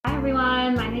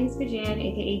everyone. My name is Virginia,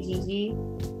 aka Gigi.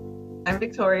 I'm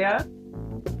Victoria.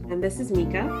 And this is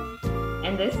Mika.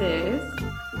 And this is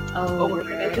Over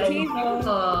the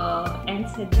Table. And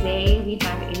today we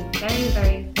have a very,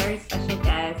 very, very special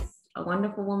guest, a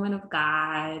wonderful woman of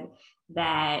God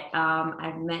that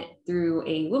I've met through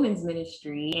a women's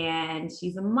ministry. And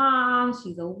she's a mom,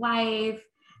 she's a wife,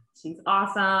 she's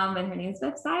awesome, and her name's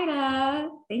Bethsaida.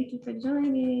 Thank you for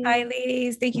joining. Hi,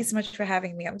 ladies. Thank you so much for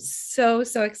having me. I'm so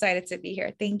excited to be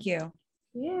here. Thank you.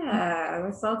 Yeah,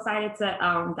 we're so excited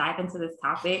to dive into this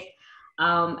topic.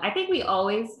 I think we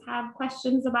always have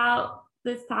questions about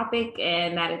this topic,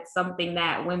 and that it's something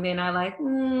that women are like,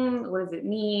 what does it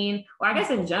mean? Or I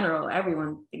guess in general,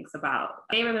 everyone thinks about.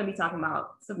 Today we're going to be talking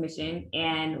about submission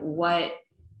and what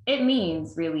it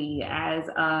means really as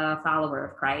a follower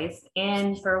of Christ,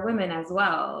 and for women as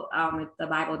well. The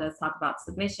Bible does talk about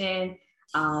submission,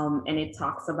 and it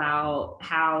talks about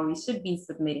how we should be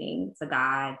submitting to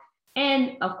God,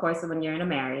 and of course when you're in a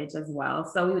marriage as well.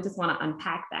 So we would just want to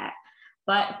unpack that.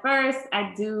 But first,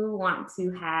 I do want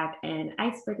to have an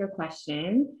icebreaker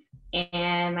question,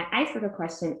 and my icebreaker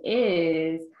question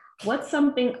is, what's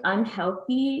something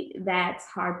unhealthy that's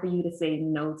hard for you to say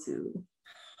no to?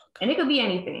 And it could be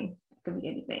anything.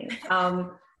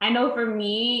 I know for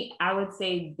me, I would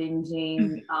say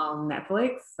binging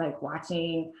Netflix, like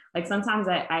watching, like sometimes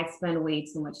I spend way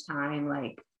too much time.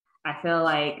 Like I feel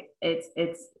like it's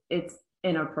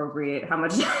inappropriate how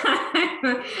much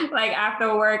time, like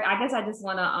after work. I guess I just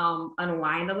want to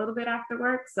unwind a little bit after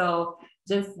work. So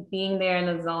just being there in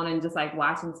the zone and just like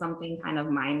watching something kind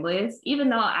of mindless, even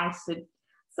though I should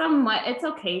somewhat, it's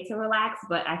okay to relax,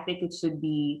 but I think it should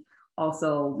be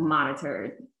also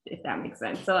monitored, if that makes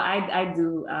sense. So I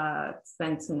do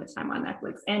spend too much time on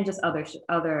Netflix and just other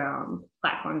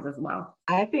platforms as well.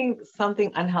 I think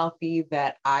something unhealthy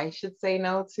that I should say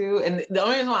no to, and the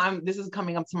only reason why this is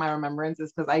coming up to my remembrance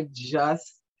is because I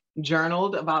just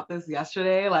journaled about this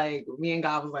yesterday. Like me and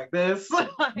God was like this, like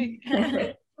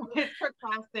it's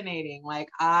procrastinating. Like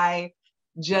I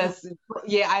just,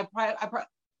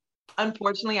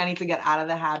 unfortunately, I need to get out of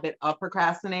the habit of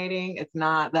procrastinating. It's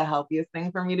not the healthiest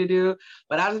thing for me to do,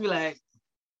 but I'll just be like,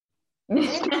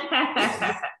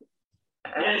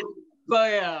 so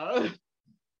yeah.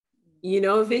 You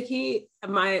know, Vicky,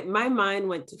 my mind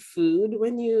went to food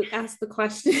when you asked the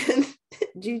question,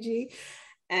 Gigi,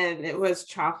 and it was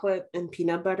chocolate and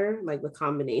peanut butter, like the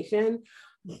combination.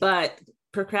 But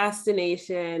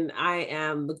procrastination, I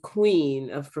am the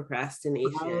queen of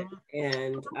procrastination.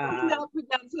 And I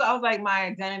was like, my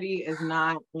identity is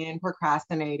not in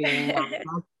procrastinating.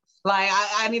 Like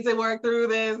I need to work through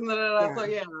this. Yeah. So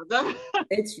yeah,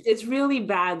 it's really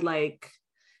bad. Like,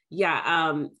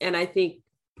 and I think,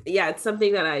 it's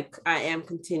something that I am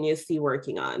continuously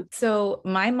working on. So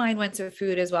my mind went to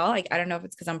food as well. Like, I don't know if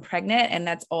it's because I'm pregnant and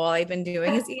that's all I've been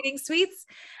doing is eating sweets.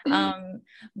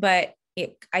 But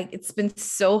it's been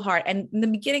so hard. And in the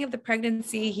beginning of the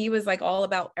pregnancy, he was like all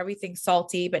about everything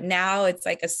salty, but now it's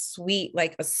like a sweet,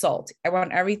 like a salt. I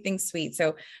want everything sweet.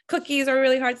 So cookies are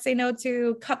really hard to say no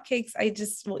to. Cupcakes, I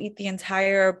just will eat the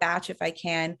entire batch if I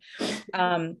can.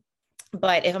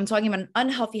 But if I'm talking about an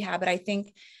unhealthy habit, I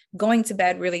think going to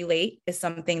bed really late is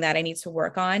something that I need to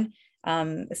work on,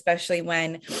 especially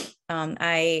when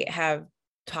I have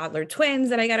toddler twins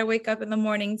that I got to wake up in the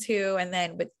morning to. And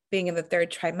then with being in the third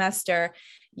trimester,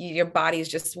 your body is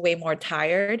just way more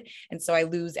tired. And so I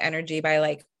lose energy by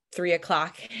like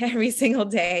 3:00 every single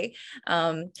day.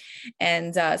 So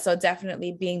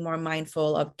definitely being more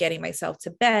mindful of getting myself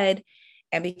to bed.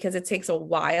 And because it takes a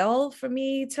while for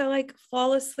me to like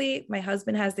fall asleep, my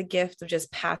husband has the gift of just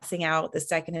passing out the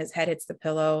second his head hits the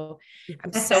pillow.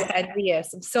 I'm so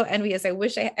envious. I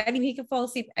wish he could fall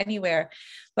asleep anywhere.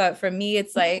 But for me,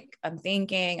 it's like, I'm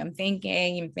thinking.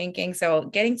 So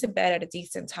getting to bed at a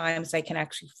decent time so I can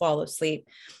actually fall asleep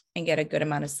and get a good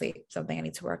amount of sleep, something I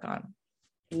need to work on.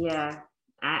 Yeah,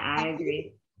 I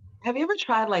agree. Have you ever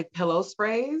tried like pillow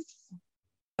sprays?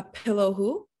 A pillow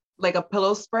who? Like a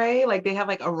pillow spray, like they have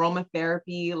like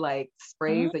aromatherapy like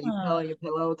sprays that you put on your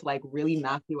pillow to like really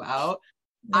knock you out.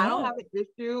 No. I don't have an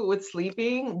issue with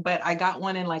sleeping, but I got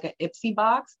one in like an Ipsy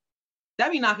box.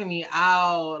 That'd be knocking me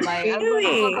out. Like,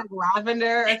 really? Like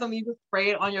lavender or something, you just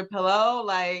spray it on your pillow.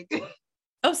 Like,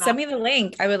 oh, send me the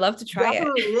link. I would love to try it.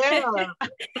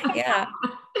 Yeah.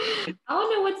 I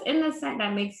wonder what's in the scent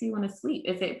that makes you want to sleep.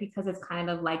 Is it because it's kind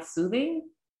of like soothing?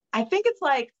 I think it's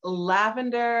like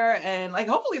lavender and like,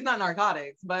 hopefully it's not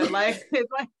narcotics, but like, it's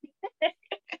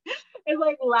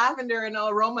like lavender and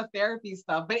aromatherapy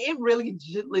stuff, but it really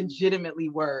legitimately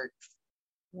works.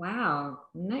 Wow.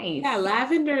 Nice. Yeah.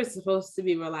 Lavender is supposed to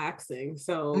be relaxing.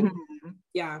 So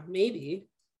Yeah, maybe.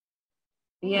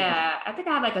 Yeah, I think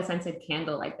I have like a scented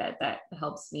candle like that that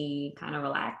helps me kind of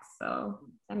relax. So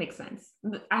that makes sense.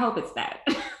 I hope it's that.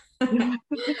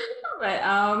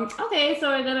 But okay, so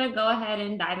we're gonna go ahead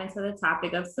and dive into the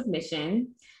topic of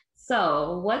submission.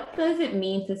 So, what does it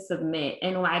mean to submit,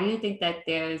 and why do you think that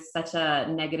there's such a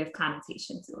negative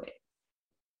connotation to it?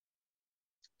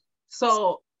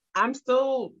 So I'm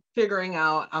still figuring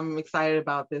out, I'm excited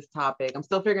about this topic. I'm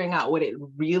still figuring out what it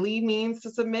really means to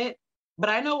submit, but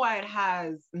I know why it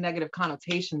has negative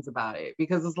connotations about it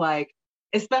because it's like,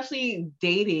 especially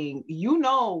dating, you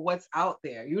know what's out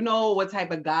there. You know what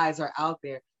type of guys are out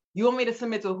there. You want me to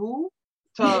submit to who?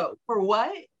 To for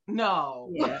what? No.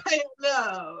 Yeah.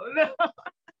 No.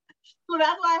 So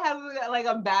that's why it has like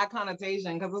a bad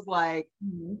connotation because it's like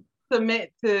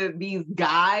submit to these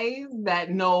guys that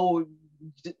know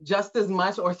just as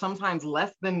much or sometimes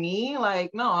less than me.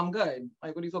 Like, no, I'm good.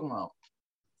 Like, what are you talking about?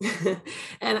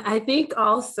 And I think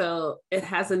also it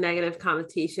has a negative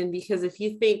connotation because if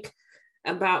you think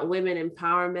about women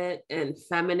empowerment and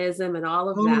feminism and all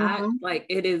of that, like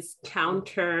it is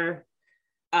counter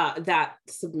that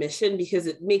submission because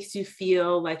it makes you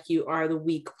feel like you are the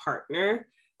weak partner.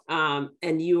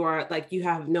 And you are like, you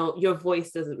have no, your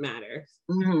voice doesn't matter.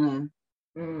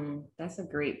 That's a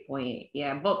great point.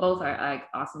 Yeah, both are like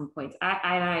awesome points.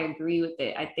 I agree with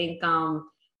it. I think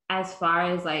as far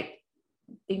as like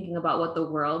thinking about what the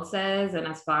world says and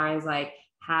as far as like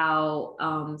how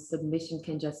submission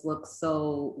can just look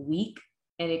so weak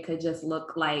and it could just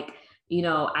look like, you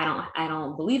know, I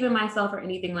don't believe in myself or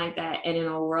anything like that. And in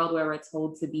a world where we're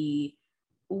told to be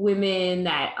women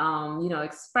that you know,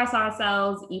 express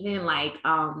ourselves, even like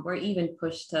we're even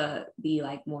pushed to be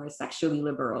like more sexually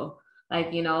liberal,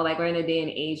 like, you know, like we're in a day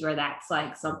and age where that's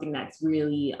like something that's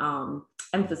really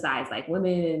emphasized, like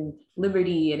women and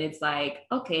liberty, and it's like,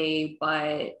 okay,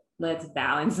 but let's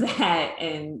balance that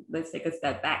and let's take a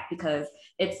step back because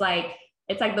it's like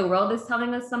the world is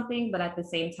telling us something, but at the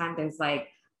same time there's like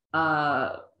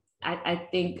I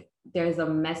think there's a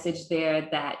message there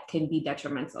that can be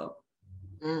detrimental.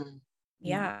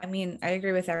 Yeah, I mean, I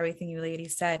agree with everything you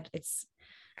ladies said.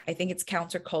 I think it's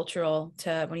countercultural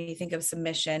to when you think of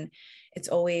submission, it's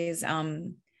always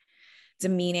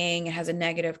demeaning. It has a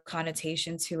negative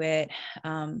connotation to it.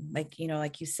 Like, you know,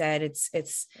 like you said,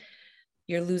 it's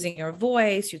you're losing your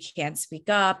voice, you can't speak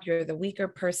up, you're the weaker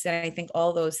person. I think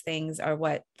all those things are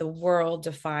what the world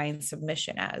defines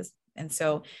submission as. And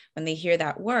so when they hear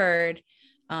that word,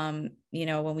 you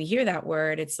know, when we hear that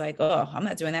word, it's like, oh, I'm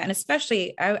not doing that. And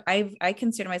especially I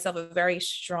consider myself a very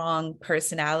strong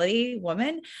personality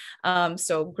woman.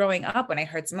 So growing up, when I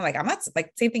heard someone like, I'm not,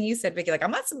 like, same thing you said, Vicky, like,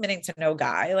 I'm not submitting to no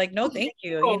guy, like, no, thank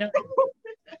you. You know,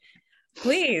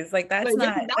 please, like that's like,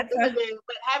 not, that's not,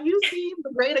 but have you seen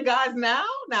the greater guys now?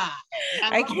 Nah.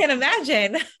 I can't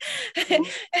imagine. I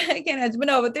can't imagine. But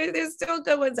no, but there's still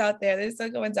good ones out there. There's still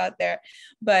good ones out there.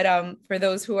 But for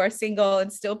those who are single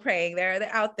and still praying, they're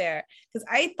out there. Because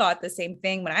I thought the same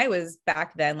thing when I was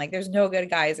back then. Like, there's no good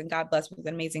guys, and God bless with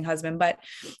an amazing husband. But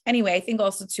anyway, I think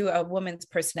also to a woman's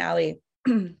personality.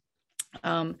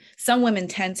 Some women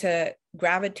tend to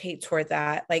gravitate toward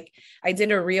that. Like, I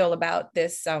did a reel about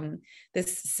this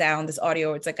this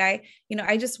audio. It's like, I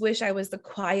just wish I was the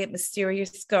quiet,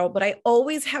 mysterious girl, but I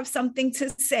always have something to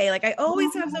say. Like, I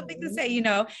always have something to say, you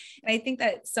know? And I think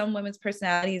that some women's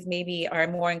personalities maybe are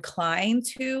more inclined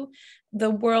to the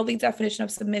worldly definition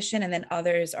of submission, and then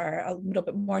others are a little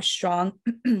bit more strong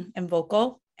and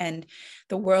vocal. And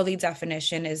the worldly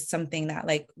definition is something that,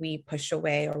 like, we push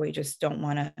away or we just don't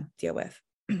want to deal with.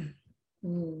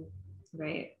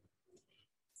 Right.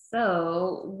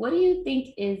 So, what do you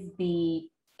think is the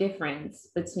difference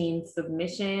between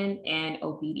submission and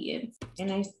obedience?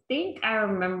 And I think I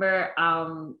remember,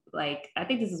 like, I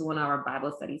think this is one of our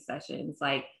Bible study sessions.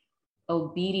 Like,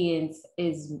 obedience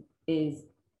is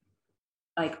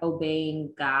like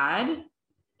obeying God,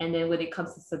 and then when it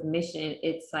comes to submission,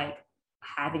 it's like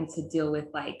having to deal with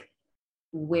like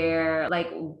where, like,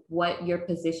 what your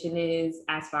position is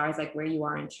as far as like where you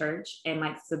are in church, and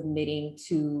like submitting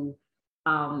to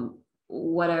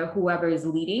whoever is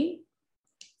leading.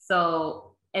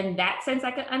 So in that sense,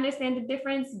 I could understand the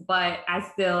difference, but I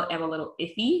still am a little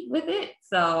iffy with it.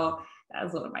 So that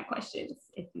was one of my questions.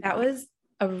 That was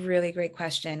a really great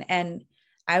question. And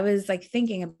I was like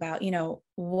thinking about, you know,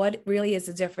 what really is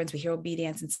the difference between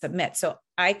obedience and submit. So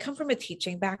I come from a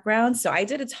teaching background. So I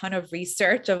did a ton of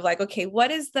research of like, okay, what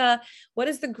does the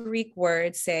Greek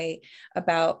word say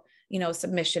about, you know,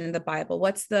 submission in the Bible?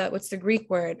 What's the Greek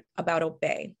word about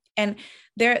obey? And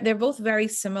they're both very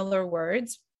similar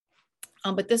words.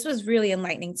 But this was really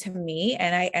enlightening to me.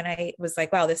 And I was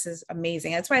like, wow, this is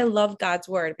amazing. That's why I love God's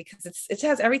word, because it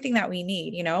has everything that we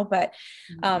need, you know, but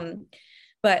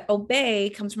obey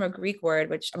comes from a Greek word,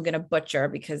 which I'm going to butcher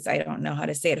because I don't know how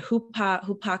to say it.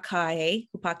 Hupakae.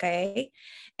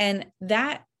 And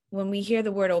that, when we hear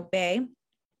the word obey,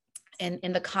 and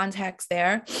in the context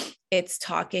there, it's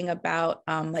talking about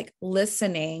like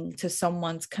listening to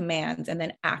someone's commands and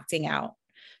then acting out.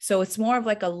 So it's more of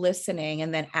like a listening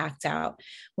and then act out.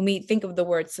 When we think of the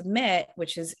word submit,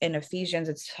 which is in Ephesians,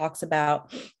 it talks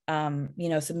about,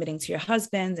 submitting to your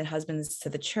husbands and husbands to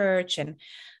the church. And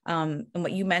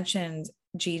what you mentioned,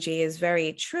 Gigi, is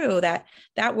very true, that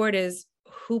word is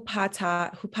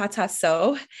hupataso.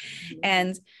 Mm-hmm.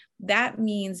 And that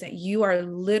means that you are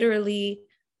literally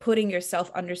putting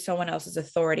yourself under someone else's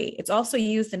authority. It's also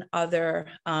used in other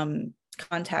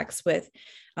contexts with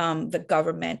the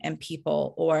government and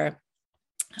people, or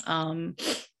I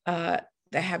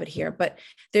have it here, but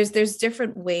there's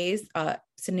different ways,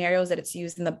 scenarios that it's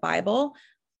used in the Bible,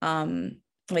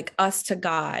 like us to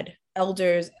God,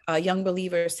 elders, young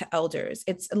believers to elders.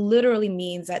 It literally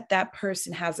means that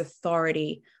person has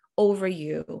authority over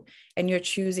you, and you're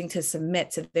choosing to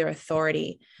submit to their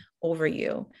authority over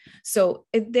you. So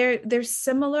they're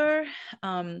similar.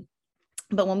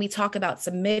 But when we talk about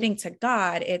submitting to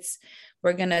God,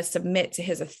 we're going to submit to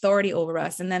his authority over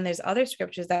us. And then there's other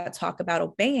scriptures that talk about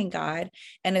obeying God.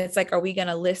 And it's like, are we going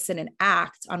to listen and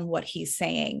act on what he's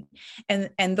saying?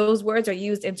 And those words are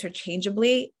used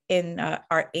interchangeably in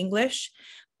our English,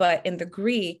 but in the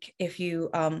Greek, if you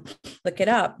look it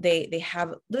up, they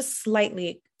have this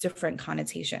slightly different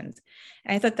connotations.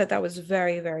 And I thought that was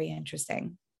very, very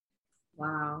interesting.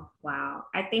 Wow.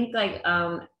 I think like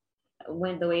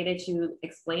when the way that you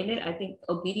explained it, I think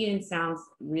obedience sounds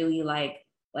really like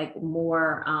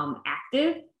more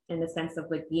active, in the sense of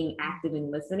like being active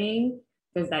in listening,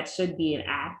 because that should be an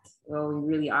act where we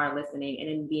really are listening, and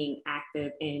then being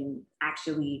active in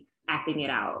actually acting it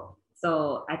out.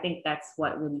 So I think that's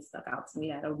what really stuck out to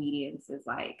me, that obedience is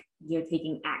like you're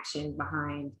taking action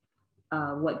behind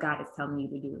what God is telling you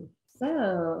to do.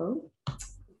 So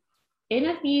in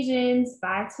Ephesians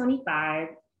 5:25,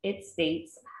 it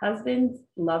states, husbands,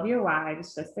 love your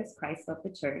wives just as Christ loved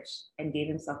the church and gave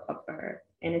himself up for her.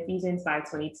 In Ephesians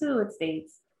 5:22, it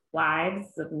states,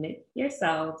 wives, submit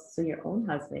yourselves to your own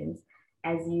husbands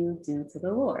as you do to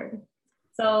the Lord.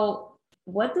 So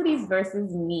what do these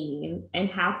verses mean, and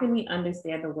how can we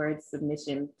understand the word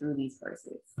submission through these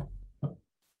verses?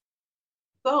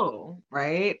 So,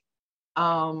 right.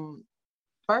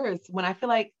 First, when I feel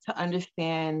like to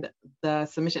understand the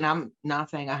submission, I'm not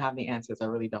saying I have the answers, I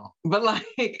really don't, but like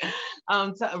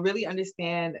to really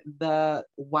understand the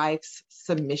wife's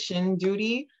submission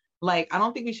duty, like I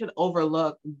don't think we should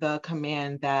overlook the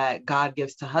command that God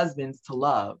gives to husbands to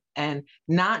love, and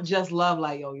not just love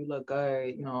like, yo, you look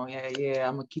good, yeah,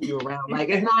 I'm gonna keep you around. Like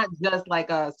it's not just like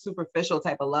a superficial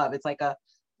type of love. It's like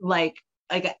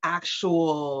an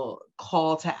actual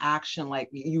call to action. Like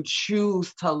you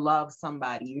choose to love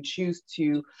somebody, you choose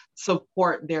to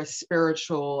support their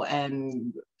spiritual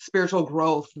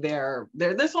growth.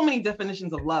 There's so many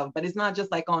definitions of love, but it's not just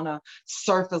like on a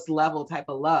surface level type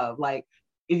of love. Like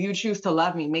if you choose to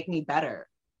love me, make me better.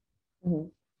 Mm-hmm.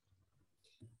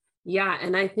 Yeah.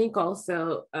 And I think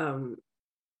also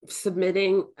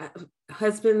submitting,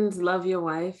 husbands, love your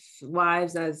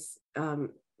wives as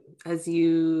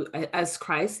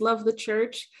Christ loved the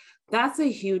church. That's a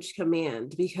huge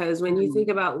command, because when you think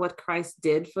about what Christ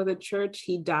did for the church,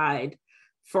 he died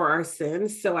for our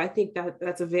sins. So I think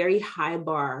that's a very high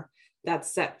bar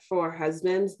that's set for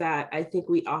husbands that I think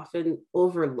we often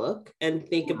overlook and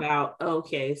think about,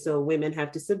 okay, so women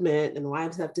have to submit and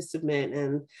wives have to submit,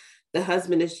 and the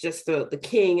husband is just the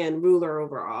king and ruler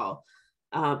over all.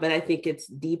 But I think it's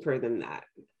deeper than that.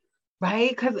 Right?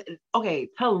 Because, okay,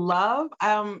 to love,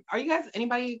 are you guys,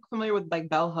 anybody familiar with like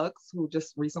Bell Hooks, who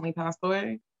just recently passed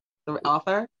away, the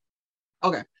author?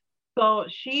 Okay. So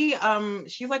she's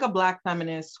like a Black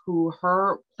feminist who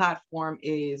her platform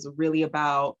is really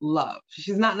about love.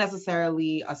 She's not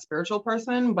necessarily a spiritual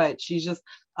person, but she's just,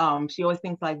 she always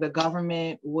thinks like the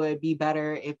government would be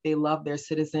better if they loved their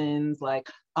citizens. Like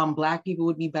Black people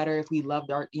would be better if we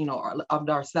loved loved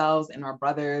ourselves and our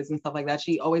brothers and stuff like that.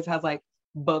 She always has like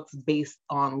books based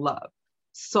on love.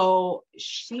 So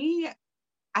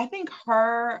I think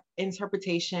her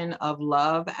interpretation of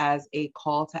love as a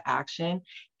call to action,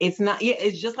 it's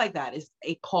just like that. It's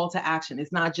a call to action.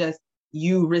 It's not just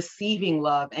you receiving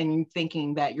love and you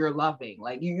thinking that you're loving.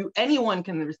 Like anyone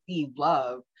can receive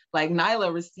love. Like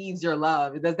Nyla receives your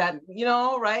love. Does that,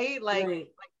 right? Right.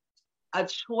 a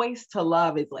choice to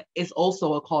love is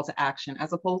also a call to action,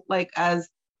 as opposed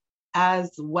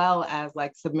as well as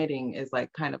like submitting is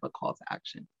like kind of a call to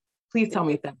action. Please tell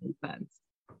me if that makes sense.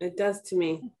 It does to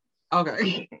me.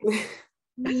 Okay.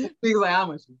 Because like, how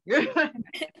much?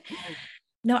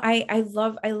 No, I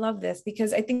love this,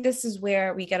 because I think this is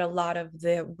where we get a lot of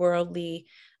the worldly,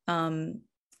 unbiblical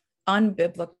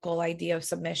idea of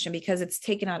submission, because it's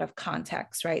taken out of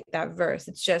context, right? That verse,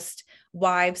 it's just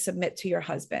wives submit to your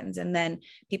husbands. And then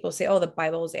people say, oh, the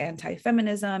Bible is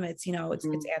anti-feminism. It's,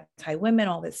 it's anti-women,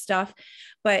 all this stuff.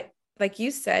 But like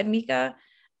you said, Mika,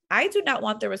 I do not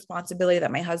want the responsibility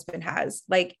that my husband has.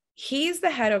 Like, he's the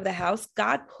head of the house.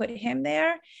 God put him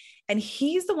there. And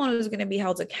he's the one who's going to be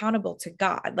held accountable to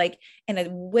God, like in a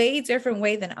way different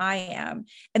way than I am.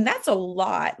 And that's a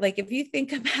lot. Like, if you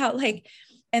think about like,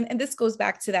 and this goes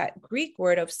back to that Greek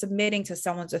word of submitting to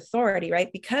someone's authority, right?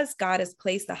 Because God has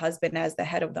placed the husband as the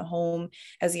head of the home,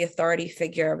 as the authority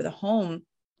figure of the home,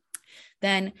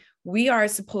 then we are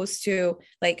supposed to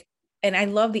like, and I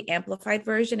love the amplified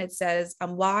version. It says,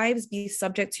 wives, be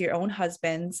subject to your own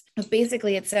husbands.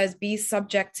 Basically, it says, be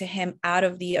subject to him out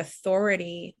of the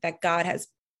authority that God has,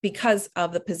 because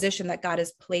of the position that God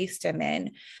has placed him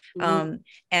in, and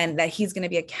that he's going to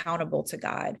be accountable to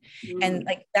God. And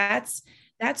like, that's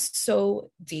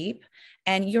so deep.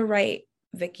 And you're right,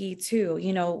 Vicky, too.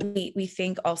 We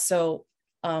think also,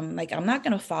 like, I'm not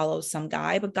going to follow some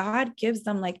guy, but God gives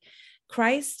them, like,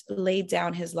 Christ laid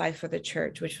down his life for the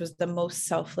church, which was the most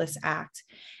selfless act.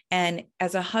 And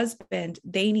as a husband,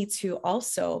 they need to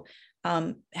also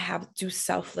do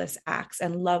selfless acts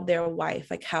and love their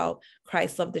wife, like how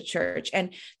Christ loved the church.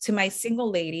 And to my single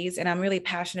ladies, and I'm really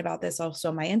passionate about this also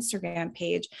on my Instagram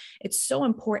page, it's so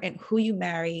important who you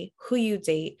marry, who you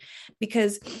date,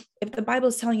 because if the Bible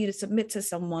is telling you to submit to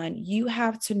someone, you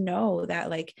have to know that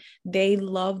like they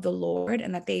love the Lord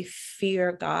and that they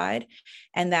fear God,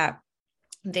 and that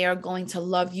they are going to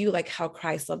love you like how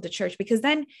Christ loved the church, because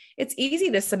then it's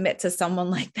easy to submit to someone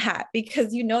like that,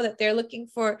 because you know that they're looking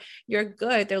for your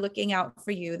good. They're looking out for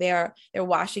you. They're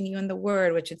washing you in the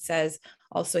word, which it says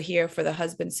also here for the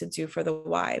husbands to do for the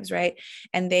wives, right?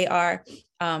 And they are,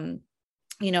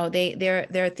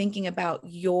 they're thinking about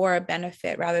your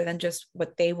benefit rather than just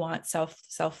what they want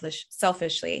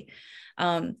selfishly.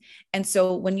 And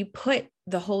so when you put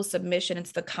the whole submission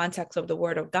into the context of the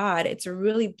word of God, it's a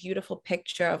really beautiful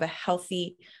picture of a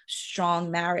healthy, strong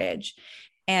marriage.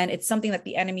 And it's something that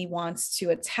the enemy wants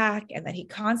to attack and that he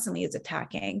constantly is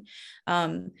attacking.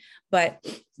 But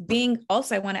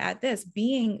I want to add this,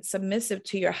 being submissive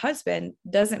to your husband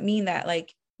doesn't mean that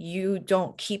like you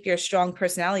don't keep your strong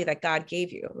personality that God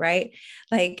gave you, right?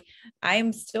 Like,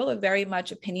 I'm still a very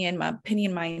much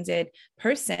opinion-minded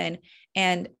person,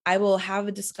 and I will have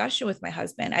a discussion with my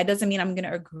husband. It doesn't mean I'm going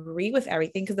to agree with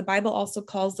everything, because the Bible also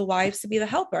calls the wives to be the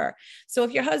helper. So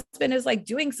if your husband is like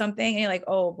doing something and you're like,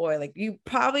 oh boy, like you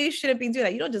probably shouldn't be doing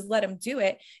that, you don't just let him do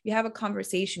it. You have a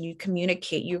conversation, you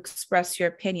communicate, you express your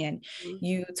opinion,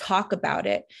 you talk about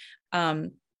it.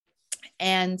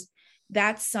 And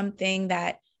that's something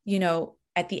that,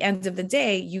 at the end of the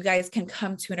day, you guys can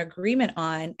come to an agreement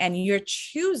on, and you're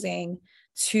choosing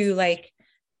to like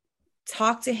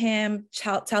talk to him,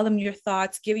 tell him your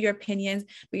thoughts, give your opinions,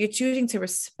 but you're choosing to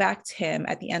respect him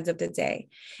at the end of the day.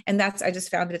 And I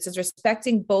just found it says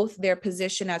respecting both their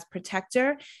position as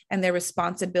protector and their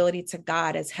responsibility to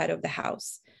God as head of the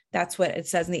house. That's what it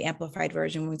says in the amplified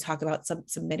version when we talk about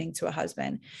submitting to a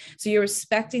husband. So you're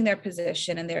respecting their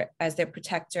position and as their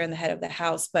protector and the head of the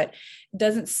house, but it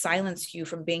doesn't silence you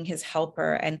from being his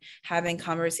helper and having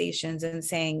conversations and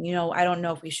saying, I don't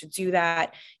know if we should do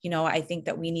that. I think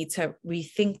that we need to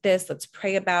rethink this. Let's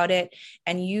pray about it.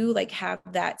 And you like have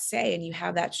that say, and you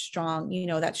have that strong,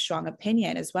 that strong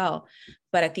opinion as well.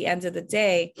 But at the end of the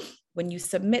day, when you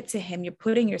submit to him, you're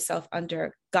putting yourself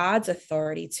under God's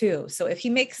authority too. So if he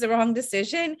makes the wrong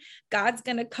decision, God's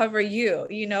going to cover you,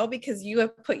 because you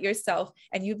have put yourself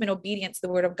and you've been obedient to the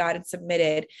word of God and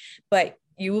submitted. But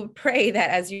you will pray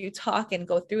that as you talk and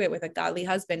go through it with a godly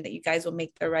husband, that you guys will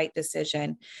make the right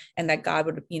decision, and that God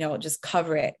would, just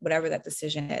cover it, whatever that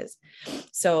decision is.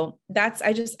 So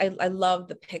I love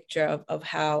the picture of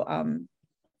how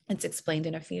it's explained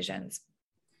in Ephesians.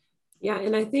 Yeah.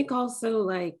 And I think also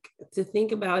like to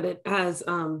think about it as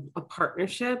a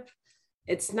partnership.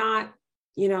 It's not,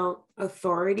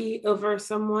 authority over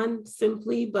someone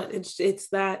simply, but it's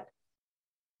that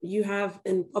you have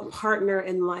a partner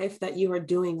in life that you are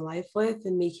doing life with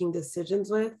and making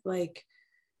decisions with. Like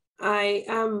I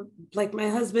am like, my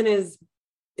husband is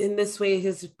in this way,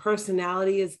 his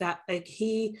personality is that like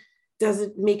he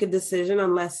doesn't make a decision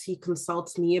unless he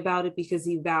consults me about it because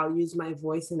he values my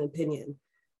voice and opinion.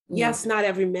 Yes, not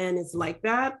every man is like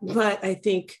that, but I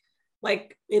think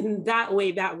like in that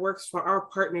way that works for our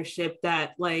partnership,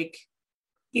 that like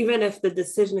even if the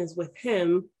decision is with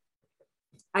him,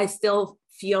 I still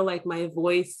feel like my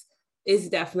voice is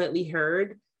definitely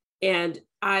heard. And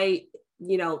I,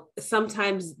 you know,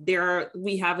 sometimes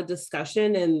we have a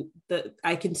discussion and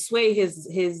I can sway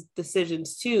his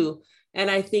decisions too. And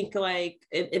I think like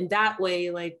in that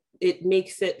way, like it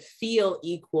makes it feel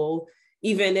equal,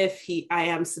 even if I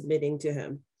am submitting to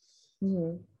him.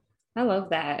 Mm-hmm. I love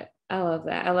that. I love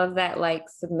that. I love that like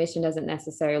submission doesn't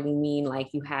necessarily mean like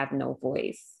you have no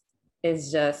voice.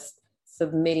 It's just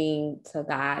submitting to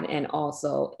God and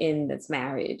also in this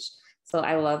marriage. So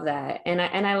I love that. And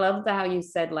I love how you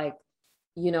said like,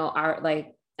 you know, our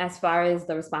like as far as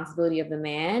the responsibility of the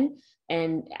man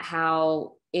and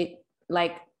how it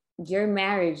like your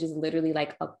marriage is literally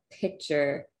like a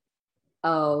picture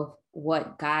of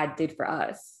what God did for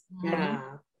us. Yeah.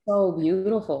 So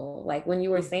beautiful. Like when you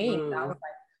were saying, I was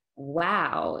like,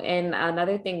 wow. And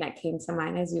another thing that came to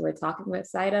mind as you were talking,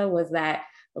 Bethsaida, was that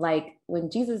like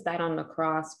when Jesus died on the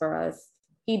cross for us,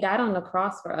 he died on the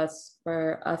cross for us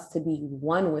to be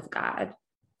one with God,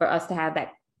 for us to have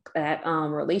that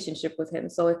relationship with him.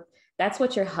 So if that's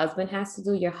what your husband has to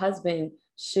do, your husband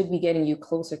should be getting you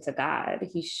closer to God.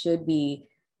 He should be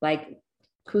like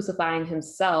crucifying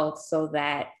himself so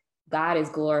that God is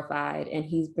glorified and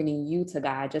he's bringing you to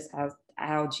God, just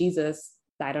how Jesus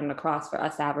died on the cross for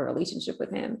us to have a relationship with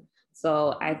him.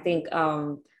 So I think,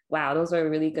 wow, those are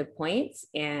really good points.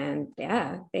 And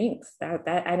yeah, thanks. That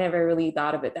I never really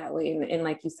thought of it that way. And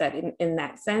like you said, in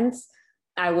that sense,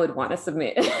 I would want to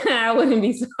submit. I wouldn't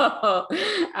be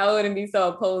so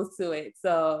opposed to it.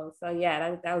 So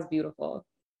yeah, that was beautiful.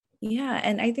 Yeah.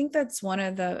 And I think that's one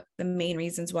of the main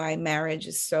reasons why marriage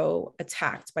is so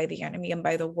attacked by the enemy and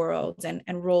by the world and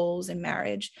roles in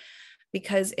marriage,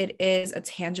 because it is a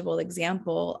tangible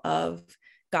example of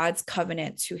God's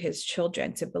covenant to his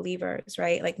children, to believers,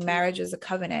 right? Like marriage is a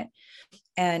covenant.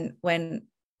 And when,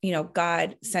 you know,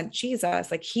 God sent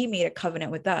Jesus, like he made a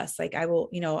covenant with us, like I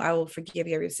will forgive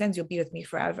you of your sins. You'll be with me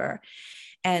forever.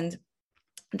 And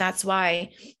that's why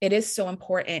it is so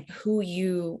important who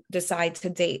you decide to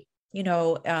date, you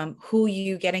know, who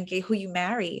you get engaged, who you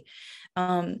marry.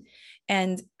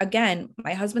 And again,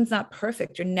 my husband's not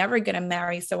perfect. You're never going to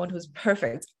marry someone who's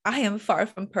perfect. I am far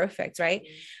from perfect, right?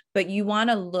 But you want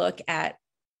to look at,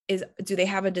 do they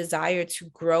have a desire to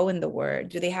grow in the word?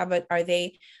 Do they have are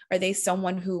they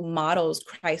someone who models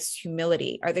Christ's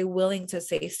humility? Are they willing to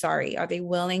say sorry? Are they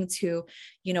willing to,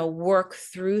 you know, work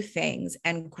through things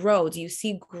and grow? Do you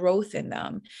see growth in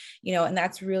them? You know, and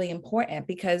that's really important,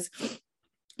 because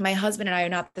my husband and I are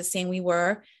not the same we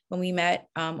were when we met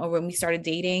or when we started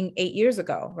dating 8 years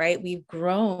ago, right? We've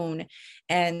grown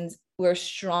and we're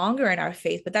stronger in our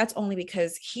faith, but that's only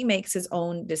because he makes his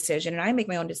own decision and I make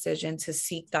my own decision to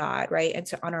seek God, right? And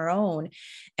to on our own.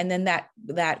 And then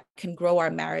that can grow our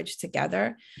marriage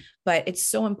together. But it's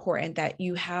so important that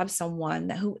you have someone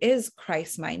who is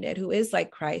Christ-minded, who is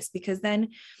like Christ, because then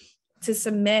to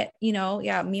submit, you know,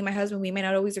 yeah, me and my husband, we may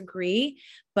not always agree,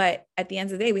 but at the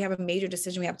end of the day, we have a major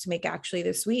decision we have to make actually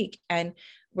this week. And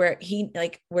we're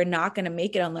not going to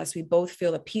make it unless we both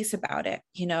feel at peace about it,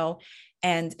 you know?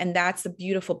 And that's the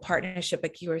beautiful partnership.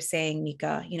 Like you were saying,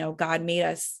 Nika, you know, God made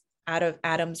us out of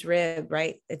Adam's rib,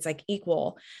 right? It's like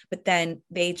equal, but then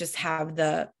they just have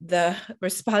the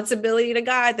responsibility to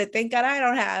God that thank God I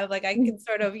don't have. Like I can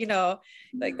sort of, you know,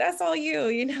 like that's all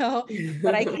you know,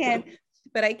 but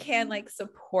I can like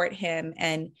support him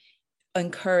and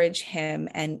encourage him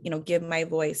and, you know, give my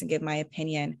voice and give my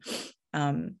opinion.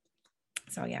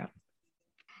 So yeah.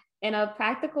 In a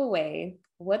practical way,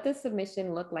 what does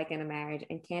submission look like in a marriage,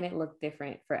 and can it look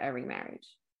different for every marriage?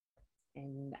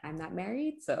 And I'm not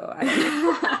married, so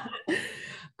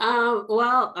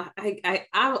well,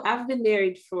 I've been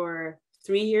married for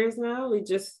 3 years now. We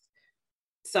just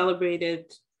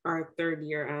celebrated our 3rd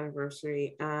year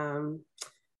anniversary.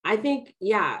 I think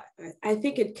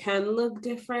it can look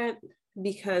different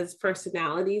because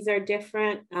personalities are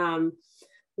different.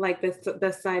 Like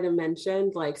Bethsaida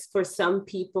mentioned, like for some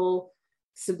people,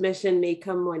 submission may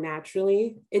come more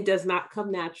naturally. It does not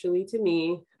come naturally to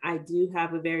me. I do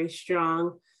have a very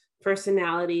strong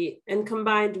personality, and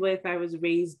combined with I was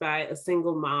raised by a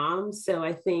single mom. So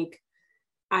I think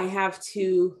I have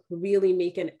to really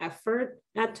make an effort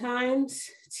at times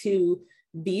to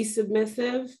be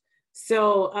submissive.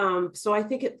 So I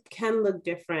think it can look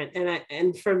different.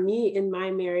 And for me in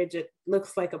my marriage, it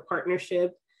looks like a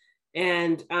partnership.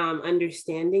 and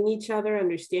understanding each other,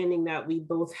 understanding that we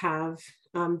both have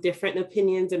different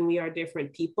opinions and we are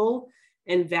different people,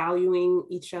 and valuing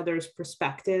each other's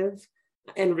perspective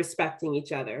and respecting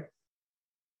each other.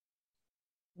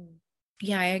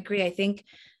 Yeah, I agree. I think,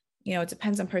 it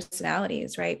depends on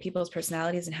personalities, right? People's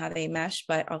personalities and how they mesh.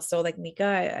 But also, like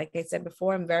Mika, like I said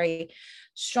before, I'm very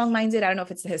strong-minded. I don't know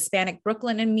if it's the Hispanic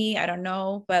Brooklyn in me. I don't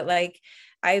know. But like,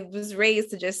 I was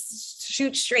raised to just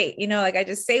shoot straight, like I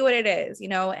just say what it is,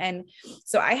 and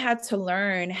so I had to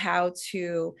learn how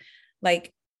to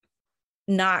like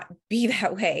not be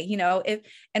that way,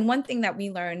 and one thing that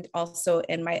we learned also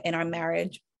in our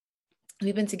marriage,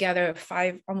 we've been together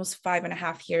almost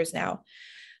 5.5 years now.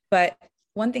 But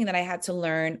one thing that I had to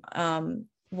learn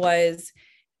was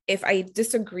if I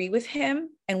disagree with him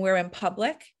and we're in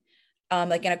public,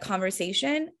 like in a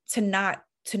conversation, to not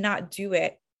do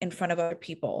it in front of other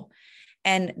people.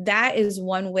 And that is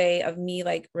one way of me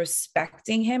like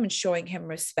respecting him and showing him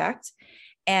respect.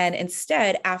 And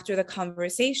instead, after the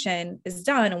conversation is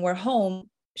done and we're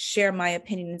home, share my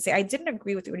opinion and say, I didn't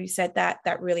agree with what you said, that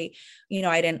really,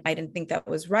 I didn't think that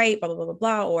was right, blah, blah, blah, blah,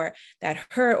 blah, or that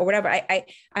hurt or whatever. I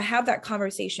have that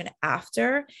conversation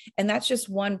after. And that's just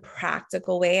one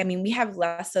practical way. I mean, we have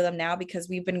less of them now because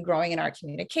we've been growing in our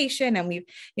communication and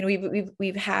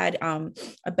we've had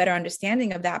a better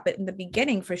understanding of that. But in the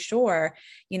beginning, for sure,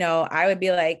 I would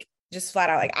be like, just flat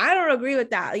out like, I don't agree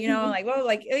with that, like, well,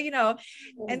 like,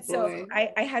 and so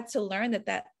I had to learn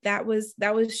that was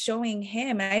showing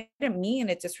him, and I didn't mean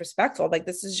it disrespectful, like,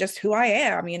 this is just who I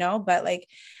am, but like,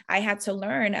 I had to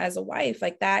learn as a wife,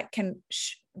 like that can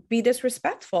be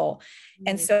disrespectful.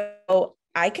 And so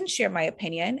I can share my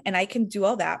opinion and I can do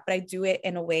all that, but I do it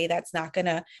in a way that's not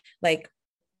gonna like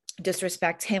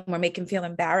disrespect him or make him feel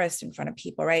embarrassed in front of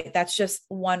people, right? That's just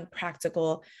one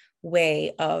practical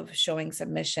way of showing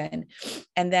submission.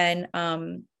 And then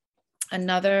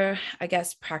another, I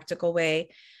guess, practical way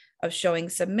of showing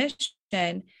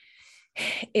submission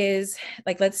is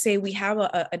like, let's say we have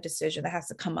a decision that has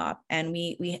to come up and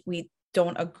we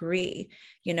don't agree,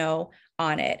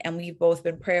 on it. And we've both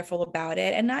been prayerful about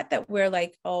it. And not that we're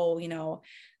like, oh,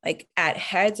 like at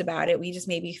heads about it. We just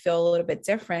maybe feel a little bit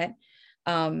different.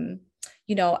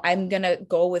 I'm going to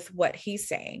go with what he's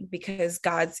saying because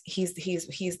he's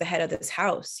the head of this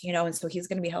house, and so he's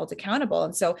going to be held accountable.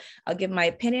 And so I'll give my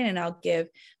opinion and I'll give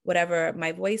whatever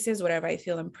my voice is, whatever I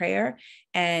feel in prayer.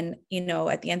 And,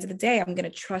 at the end of the day, I'm going to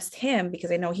trust him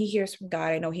because I know he hears from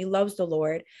God. I know he loves the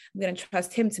Lord. I'm going to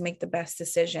trust him to make the best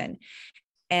decision.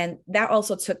 And that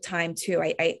also took time too.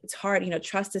 It's hard,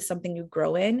 trust is something you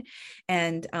grow in.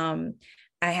 And,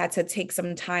 I had to take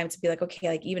some time to be like, okay,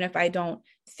 like, even if I don't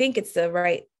think it's the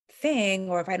right thing,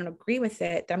 or if I don't agree with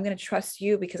it, I'm going to trust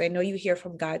you because I know you hear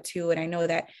from God too. And I know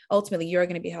that ultimately you're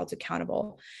going to be held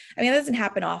accountable. I mean, that doesn't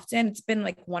happen often. It's been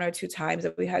like 1 or 2 times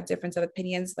that we had difference of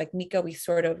opinions. Like Mika, we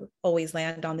sort of always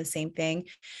land on the same thing,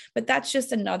 but that's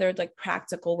just another like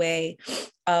practical way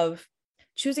of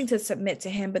choosing to submit to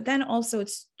him. But then also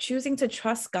it's choosing to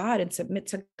trust God and submit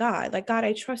to God. Like, God,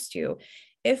 I trust you.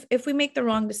 If we make the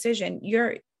wrong decision,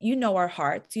 our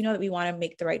hearts, that we want to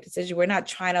make the right decision. We're not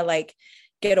trying to like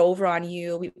get over on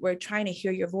you. We're trying to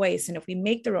hear your voice. And if we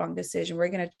make the wrong decision, we're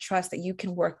going to trust that you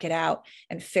can work it out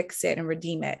and fix it and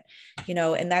redeem it,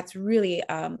 and that's really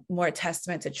more a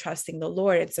testament to trusting the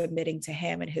Lord and submitting to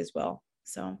him and his will.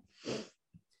 So.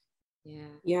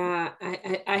 Yeah.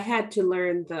 I had to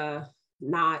learn the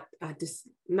not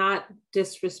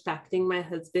disrespecting my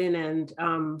husband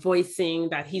and voicing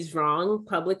that he's wrong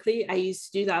publicly. I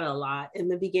used to do that a lot in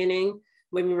the beginning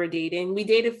when we were dating. We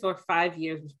dated for 5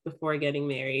 years before getting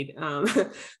married.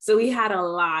 So we had a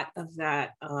lot of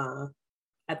that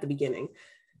at the beginning,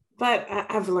 but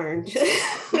I've learned.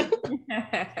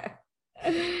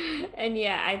 And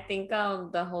yeah, I think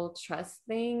the whole trust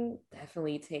thing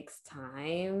definitely takes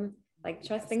time, like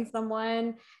trusting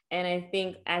someone. And I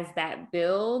think as that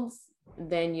builds,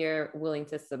 then you're willing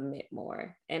to submit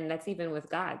more. And that's even with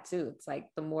God too. It's like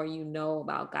the more you know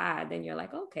about God, then you're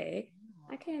like, okay,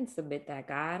 I can submit that,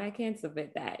 God. I can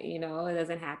submit that. It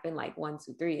doesn't happen like 1,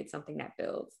 2, 3. It's something that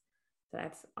builds. So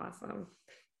that's awesome.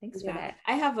 Thanks for that.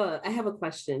 I have a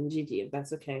question, Gigi, if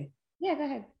that's okay. Yeah, go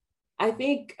ahead. I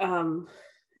think from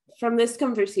this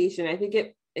conversation, I think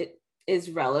it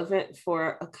is relevant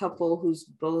for a couple who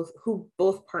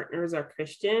both partners are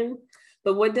Christian.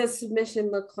 But what does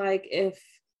submission look like if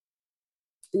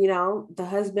the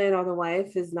husband or the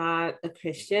wife is not a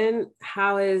Christian?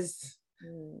 How's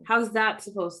that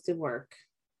supposed to work?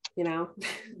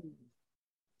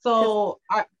 So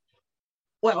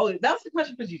that's the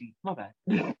question for Gigi. My bad.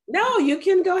 No, you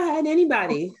can go ahead.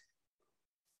 Anybody.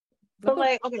 But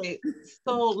like, okay,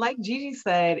 so like Gigi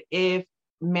said, if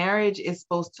marriage is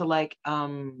supposed to like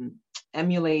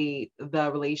emulate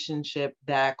the relationship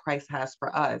that Christ has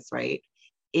for us, right?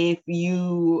 If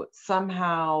you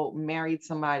somehow married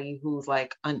somebody who's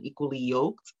like unequally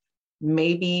yoked,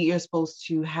 maybe you're supposed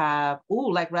to have,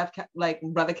 like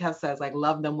Brother Kev says, like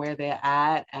love them where they're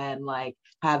at and like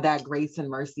have that grace and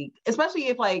mercy, especially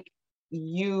if like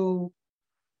you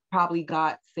probably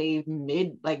got saved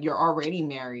mid, like you're already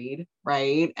married,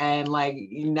 right? And like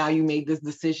now you made this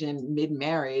decision mid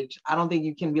marriage. I don't think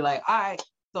you can be like, all right,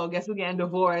 so I guess we're getting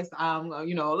divorced. Like I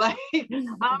don't think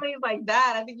it's like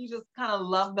that. I think you just kind of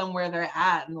love them where they're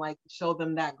at and like show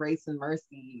them that grace and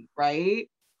mercy, right?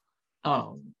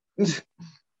 That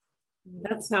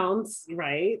sounds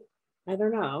right. I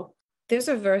don't know. There's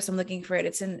a verse, I'm looking for it.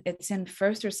 It's in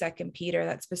First or Second Peter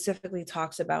that specifically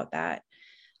talks about that.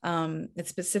 It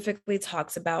specifically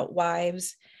talks about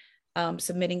wives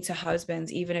submitting to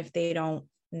husbands, even if they don't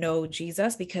know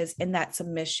Jesus, because in that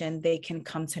submission, they can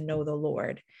come to know the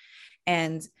Lord.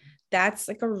 And that's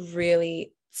like a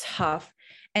really tough,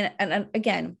 and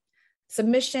again,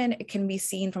 submission, it can be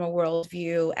seen from a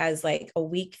worldview as like a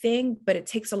weak thing, but it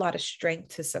takes a lot of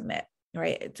strength to submit,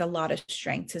 right? It's a lot of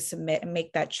strength to submit and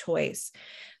make that choice.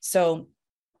 So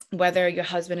whether your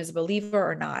husband is a believer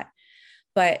or not,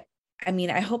 but I mean,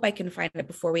 I hope I can find it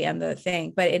before we end the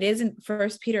thing, but it isn't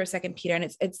First Peter or Second Peter, and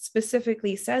it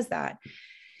specifically says that.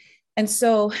 And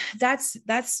so that's,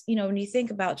 when you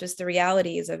think about just the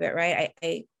realities of it, right?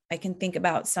 I can think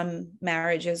about some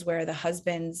marriages where the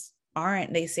husbands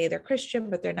they say they're Christian,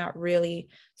 but they're not really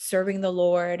serving the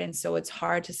Lord. And so it's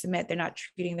hard to submit. They're not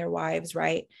treating their wives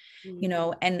right,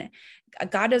 and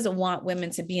God doesn't want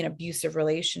women to be in abusive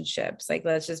relationships. Like,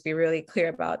 let's just be really clear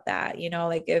about that.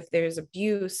 Like if there's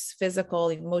abuse, physical,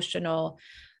 emotional,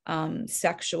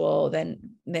 sexual, then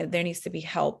there needs to be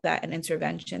help, and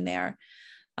intervention there.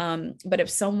 But if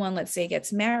someone, let's say,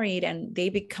 gets married and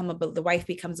the wife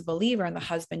becomes a believer and the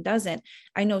husband doesn't,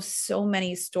 I know so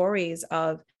many stories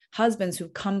of husbands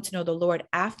who've come to know the Lord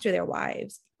after their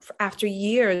wives, after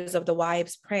years of the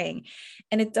wives praying.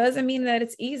 And it doesn't mean that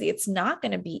it's easy. It's not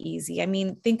going to be easy. I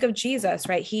mean, think of Jesus,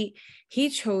 right? He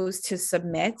chose to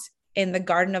submit in the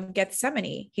Garden of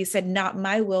Gethsemane. He said, not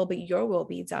my will, but your will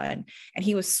be done. And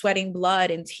he was sweating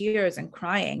blood and tears and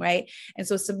crying, right? And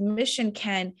so submission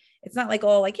it's not like,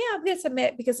 oh, like, yeah, I'm going to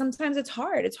submit, because sometimes it's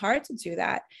hard. It's hard to do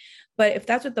that. But if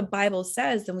that's what the Bible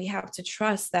says, then we have to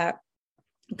trust that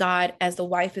God, as the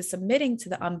wife is submitting to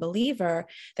the unbeliever,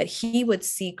 that he would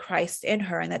see Christ in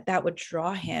her, and that would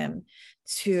draw him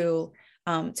to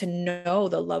know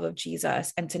the love of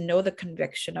Jesus and to know the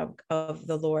conviction of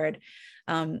the Lord.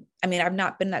 I mean, I've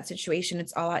not been in that situation.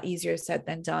 It's a lot easier said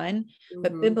than done,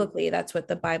 but biblically, that's what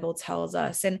the Bible tells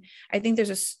us. And I think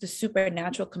there's the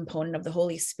supernatural component of the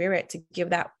Holy Spirit to give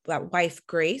that wife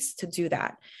grace to do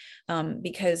that.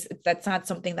 Because that's not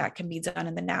something that can be done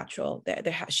in the natural.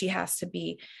 She has to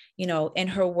be, in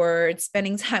her word,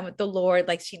 spending time with the Lord.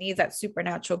 Like, she needs that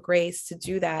supernatural grace to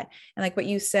do that. And like what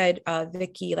you said,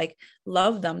 Vicky, like,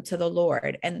 love them to the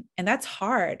Lord. And that's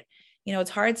hard.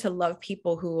 It's hard to love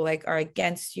people who like are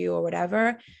against you or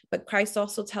whatever, but Christ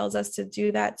also tells us to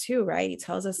do that too, right? He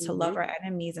tells us to love our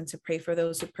enemies and to pray for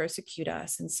those who persecute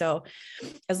us. And so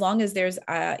as long as there's,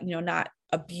 not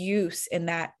abuse in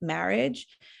that marriage,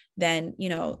 then,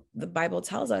 the Bible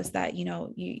tells us that,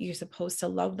 you're supposed to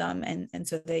love them and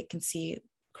so they can see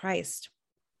Christ.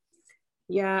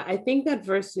 Yeah, I think that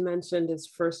verse you mentioned is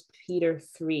First Peter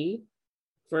 3,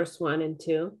 verse 1 and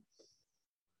 2.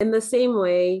 In the same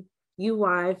way, you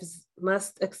wives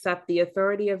must accept the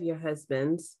authority of your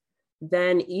husbands.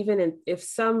 Then, even if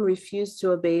some refuse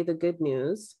to obey the good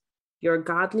news, your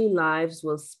godly lives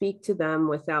will speak to them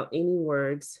without any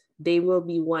words. They will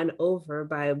be won over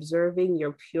by observing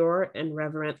your pure and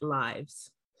reverent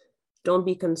lives. Don't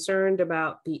be concerned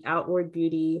about the outward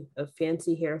beauty of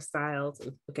fancy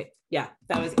hairstyles. Okay, yeah,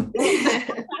 that was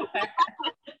it.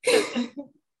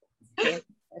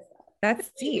 That's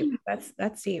deep.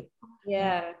 That's deep.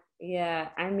 Yeah.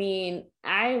 I mean,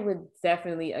 I would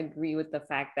definitely agree with the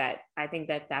fact that I think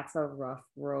that that's a rough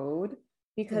road,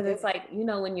 because it's like,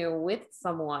 when you're with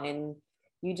someone,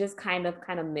 you just kind of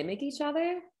mimic each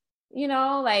other,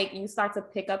 like you start to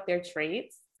pick up their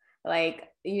traits. Like,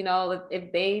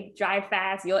 if they drive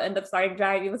fast, you'll end up starting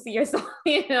driving. You'll see yourself,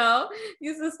 you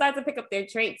just start to pick up their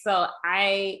traits. So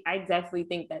I definitely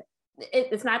think that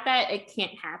it's not that it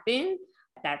can't happen.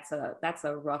 That's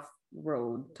a rough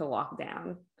road to walk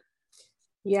down.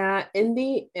 Yeah, in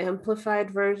the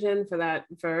amplified version for that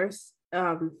verse,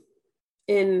 but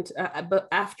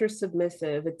after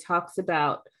submissive, it talks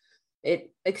about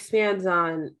it expands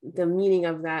on the meaning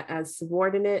of that as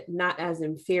subordinate, not as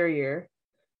inferior,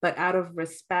 but out of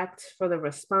respect for the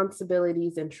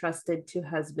responsibilities entrusted to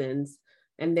husbands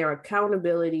and their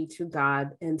accountability to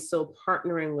God, and so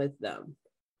partnering with them.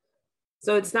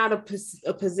 So it's not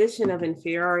a position of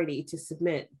inferiority to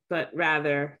submit, but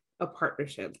rather a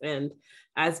partnership. And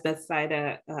as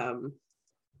Bethsaida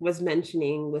was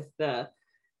mentioning with the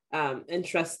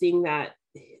entrusting that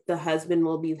the husband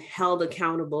will be held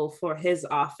accountable for his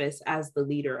office as the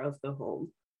leader of the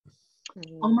home.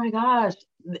 Oh my gosh.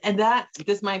 And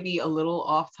this might be a little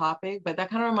off topic, but that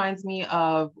kind of reminds me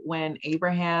of when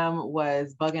Abraham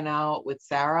was bugging out with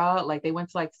Sarah. Like they went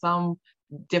to like some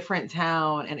different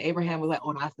town and Abraham was like,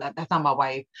 oh, that's not my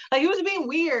wife. Like he was being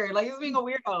weird. Like he was being a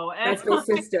weirdo. And that's my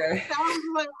sister. Sarah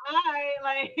was like, hi.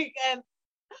 Like, and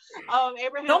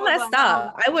Abraham so was messed like,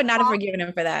 up. I would not have forgiven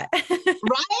him for that.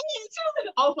 Right?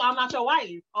 Oh, so I'm not your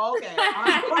wife. Okay.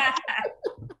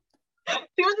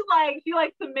 She was just like, she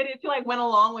like submitted, she like went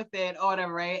along with it or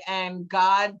whatever, right? And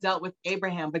God dealt with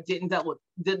Abraham, but didn't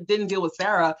deal with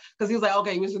Sarah, because he was like,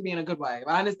 okay, you was just being a good wife.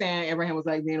 I understand Abraham was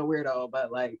like being a weirdo,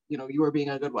 but like, you know, you were being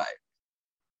a good wife.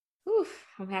 Oof,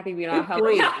 I'm happy we don't help.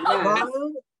 Yeah.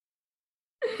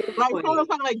 Like Sarah's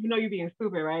kind of like, you know, you're being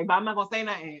stupid, right? But I'm not gonna say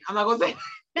nothing. I'm not gonna say.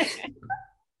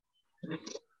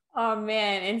 Oh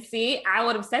man, and see, I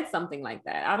would have said something like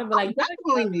that. I would have been like,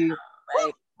 definitely.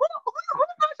 Like,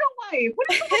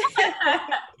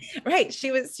 right,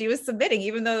 she was submitting,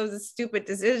 even though it was a stupid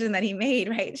decision that he made,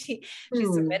 right? She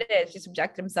submitted, she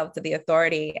subjected himself to the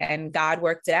authority, and God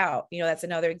worked it out. You know, that's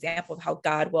another example of how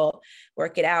God will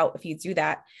work it out if you do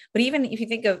that. But even if you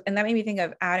think of, and that made me think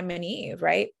of Adam and Eve,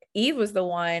 right? Eve was the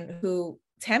one who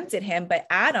tempted him, but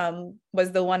Adam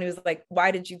was the one who was like,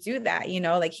 why did you do that? You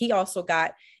know, like he also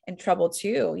got in trouble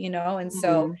too, you know? And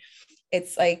so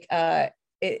it's like,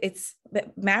 it's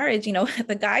marriage, you know,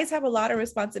 the guys have a lot of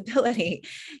responsibility,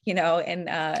 you know,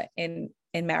 in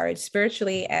marriage,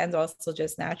 spiritually and also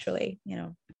just naturally, you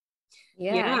know.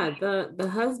 Yeah, the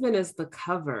husband is the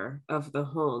cover of the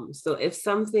home. So if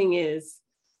something is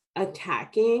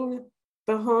attacking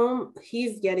the home,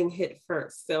 he's getting hit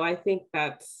first. So I think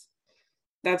that's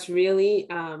really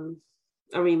a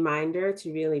reminder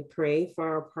to really pray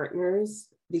for our partners,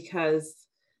 because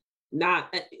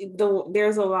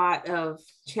there's a lot of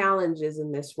challenges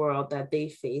in this world that they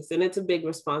face, and it's a big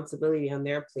responsibility on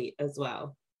their plate as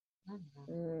well.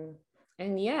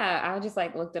 And yeah, I just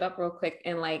like looked it up real quick,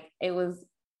 and like it was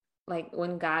like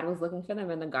when God was looking for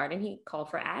them in the garden, he called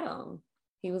for Adam.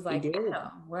 He was like,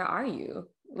 Adam, where are you?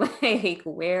 Like,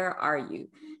 where are you?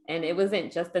 And it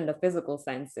wasn't just in the physical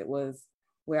sense, it was,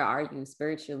 where are you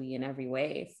spiritually in every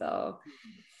way? So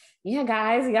yeah,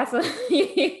 guys, you got some.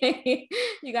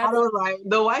 You got. I was like,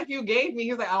 the wife you gave me. He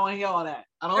was like, I don't want to hear all that.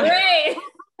 I don't.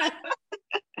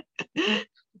 Right.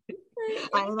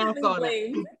 I'm not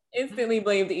going to. Instantly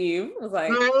blamed Eve. I was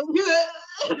like,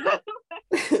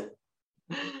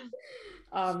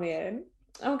 oh man.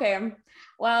 Okay.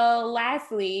 Well,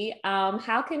 lastly,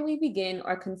 how can we begin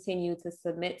or continue to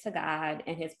submit to God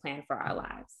and His plan for our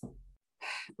lives?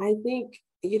 I think,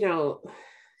 you know,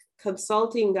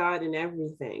 consulting God in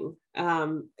everything.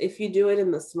 If you do it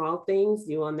in the small things,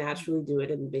 you will naturally do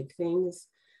it in the big things.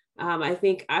 I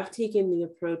think I've taken the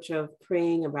approach of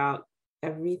praying about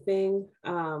everything.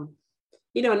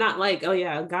 You know, not like, oh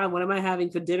yeah, God, what am I having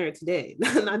for dinner today?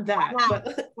 Not that.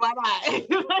 Why not?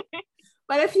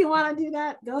 But if you want to do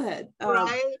that, go ahead.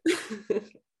 Right.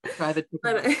 But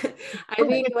I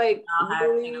think like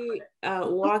really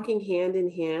walking hand in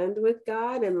hand with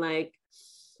God, and like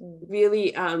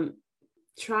really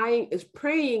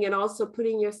praying and also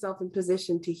putting yourself in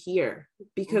position to hear,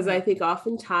 because I think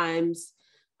oftentimes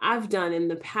I've done in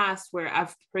the past where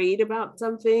I've prayed about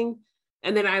something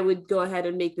and then I would go ahead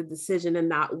and make the decision and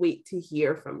not wait to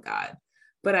hear from God.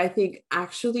 But I think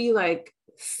actually like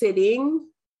sitting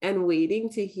and waiting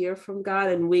to hear from God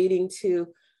and waiting to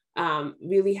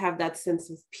really have that sense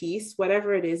of peace,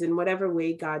 whatever it is, in whatever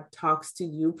way God talks to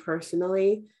you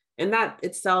personally. And that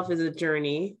itself is a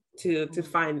journey to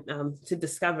find, to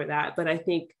discover that. But I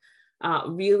think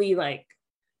really like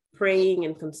praying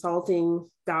and consulting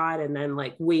God, and then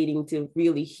like waiting to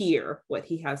really hear what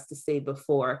He has to say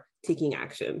before taking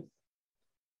action.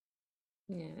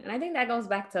 Yeah, and I think that goes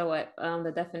back to what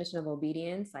the definition of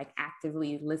obedience, like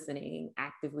actively listening,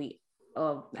 actively,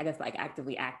 I guess like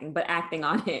actively acting, but acting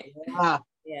on it.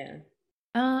 Yeah.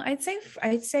 I'd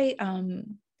say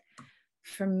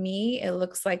for me, it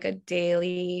looks like a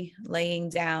daily laying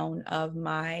down of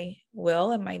my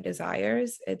will and my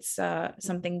desires. It's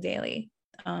something daily,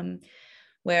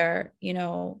 where, you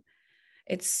know,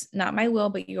 it's not my will,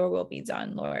 but your will be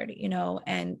done, Lord,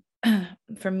 and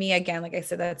for me, again, like I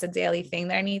said, that's a daily thing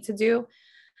that I need to do.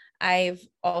 I've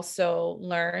also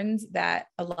learned that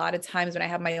a lot of times when I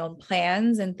have my own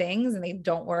plans and things and they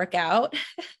don't work out,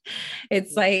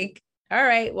 it's like, all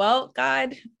right, well,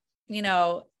 God,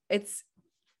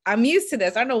 I'm used to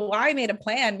this. I don't know why I made a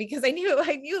plan, because I knew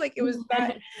like it was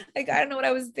not like, I don't know what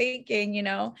I was thinking,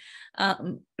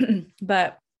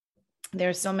 but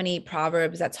there's so many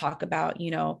proverbs that talk about,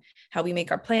 how we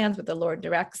make our plans, but the Lord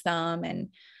directs them, and,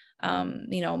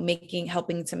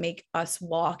 helping to make us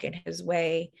walk in his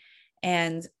way.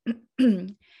 And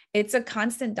it's a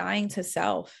constant dying to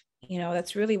self.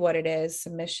 That's really what it is.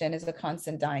 Submission is a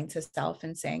constant dying to self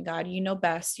and saying, God, you know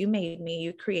best. You made me,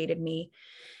 you created me.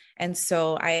 And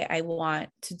so I want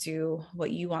to do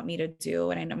what you want me to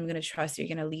do. And I'm going to trust you're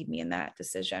going to lead me in that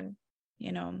decision,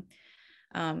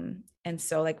 and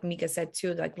so like Mika said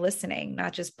too, like listening,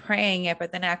 not just praying it,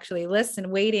 but then actually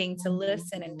waiting to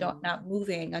listen and not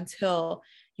moving until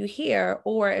you hear.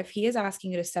 Or if he is asking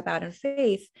you to step out in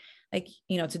faith, like,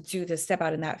 to step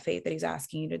out in that faith that he's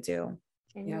asking you to do.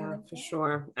 Yeah, for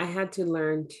sure. I had to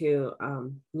learn to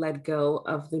let go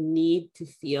of the need to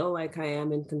feel like I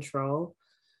am in control,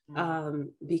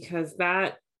 because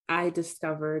that I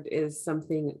discovered is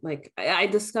something like I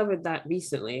discovered that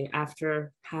recently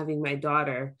after having my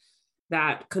daughter,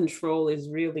 that control is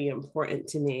really important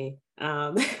to me.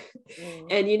 And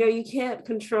you can't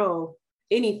control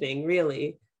anything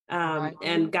really.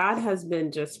 And God has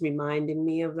been just reminding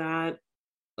me of that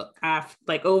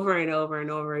like over and over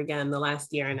and over again the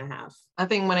last year and a half. I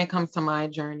think when it comes to my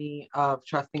journey of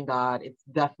trusting God, it's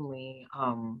definitely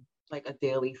like a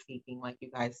daily seeking, like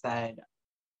you guys said,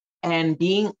 and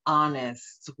being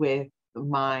honest with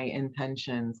my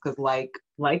intentions. Because like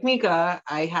Mika,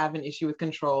 I have an issue with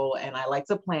control, and I like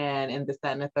to plan and this,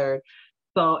 that, and the third.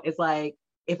 So it's like,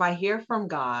 if I hear from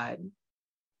God,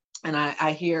 and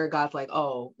I hear God's like,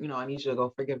 oh, I need you to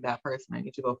go forgive that person. I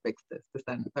need you to go fix this,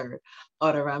 that, and the third. Or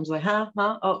whatever. I'm just like, huh?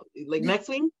 Oh, like next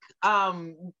week?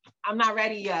 I'm not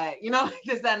ready yet.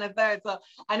 This, that, and the third. So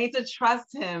I need to trust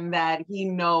him that he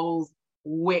knows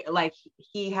where, like,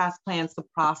 he has plans to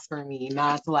prosper me,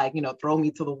 not to like, throw me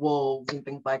to the wolves and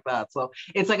things like that. So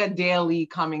it's like a daily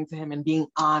coming to him and being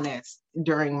honest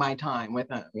during my time with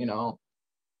him,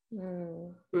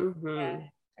 Yeah.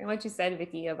 And what you said,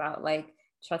 Vicky, about like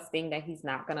trusting that he's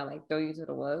not gonna like throw you to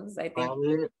the wolves. I think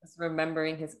just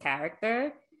remembering his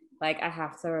character. Like I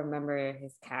have to remember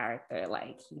his character.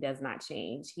 Like he does not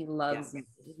change. He loves me.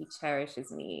 He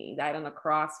cherishes me. He died on the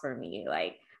cross for me.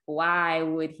 Like why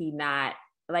would he not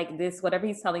like this? Whatever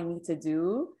he's telling me to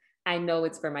do, I know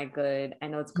it's for my good. I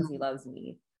know it's because he loves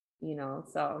me.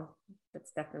 So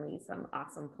that's definitely some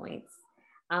awesome points.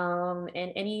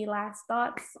 And any last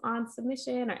thoughts on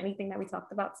submission or anything that we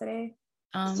talked about today?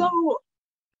 So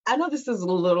I know this is a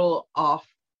little off,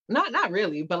 not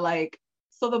really, but like,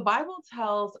 so the Bible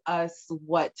tells us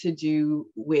what to do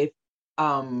with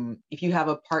if you have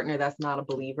a partner that's not a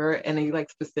believer, and they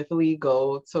like specifically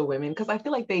go to women, because I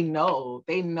feel like they know,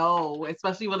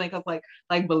 especially when they come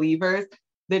like believers.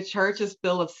 The church is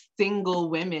full of single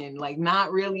women, like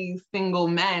not really single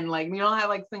men. Like you don't have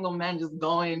like single men just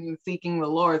going and seeking the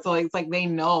Lord. So it's like they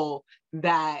know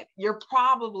that you're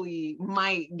probably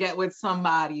might get with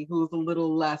somebody who's a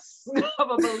little less of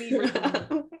a believer.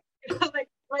 like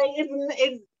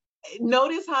it's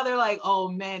notice how they're like, oh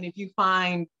man, if you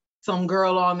find some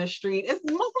girl on the street, it's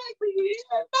most likely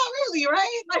not really,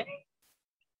 right? Like,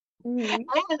 and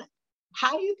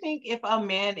how do you think if a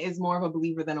man is more of a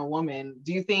believer than a woman,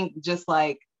 do you think just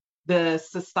like the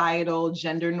societal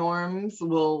gender norms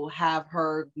will have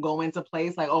her go into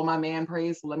place? Like, oh, my man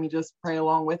prays, so let me just pray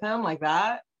along with him, like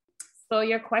that? So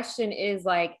your question is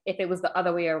like, if it was the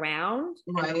other way around,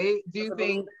 right? Do you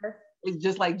think it's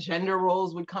just like gender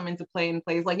roles would come into play in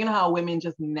place? Like, how women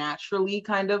just naturally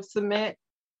kind of submit?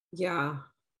 Yeah,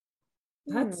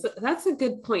 that's a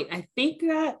good point. I think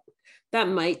that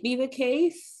might be the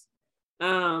case.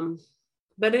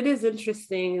 But it is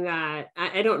interesting that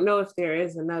I don't know if there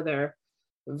is another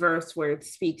verse where it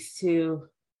speaks to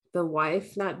the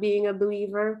wife not being a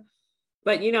believer,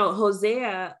 but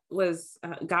Hosea was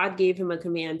God gave him a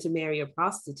command to marry a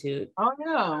prostitute. Oh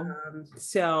no!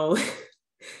 So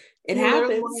it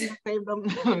happens.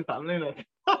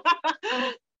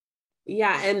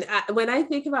 Yeah, and when I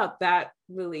think about that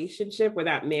relationship or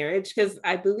that marriage, because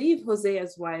I believe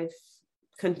Hosea's wife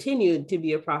continued to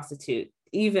be a prostitute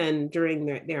even during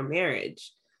their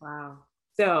marriage. Wow.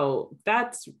 So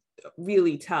that's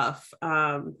really tough.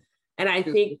 And I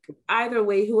think either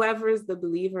way, whoever is the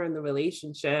believer in the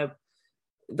relationship,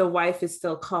 the wife is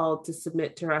still called to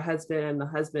submit to her husband, and the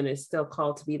husband is still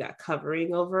called to be that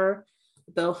covering over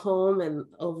the home and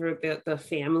over the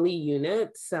family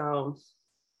unit. So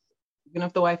even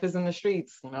if the wife is in the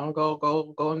streets,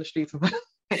 go in the streets. What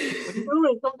are you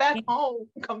doing? Come back home.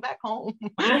 Come back home.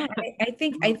 Yeah, I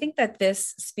think that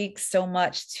this speaks so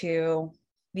much to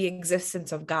the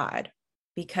existence of God,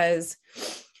 because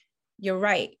you're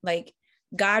right. Like,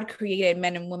 God created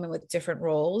men and women with different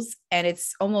roles, and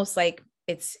it's almost like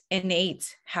it's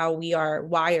innate how we are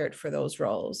wired for those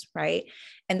roles, right?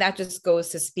 And that just goes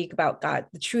to speak about God,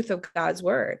 the truth of God's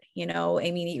word.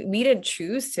 I mean, we didn't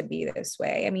choose to be this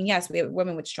way. I mean, yes, we have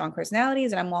women with strong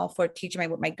personalities, and I'm all for teaching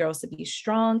my girls to be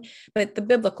strong, but the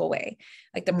biblical way,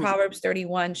 like the Proverbs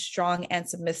 31 strong and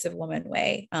submissive woman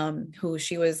way, who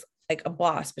she was like a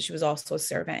boss, but she was also a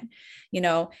servant,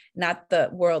 not the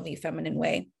worldly feminine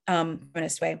way,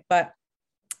 feminist way. But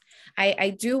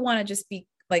I do want to just be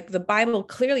like, the Bible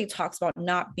clearly talks about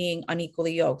not being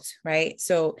unequally yoked, right?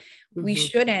 So we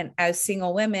shouldn't, as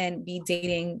single women, be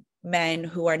dating men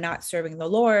who are not serving the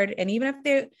Lord. And even if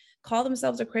they call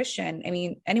themselves a Christian, I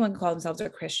mean, anyone can call themselves a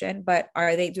Christian, but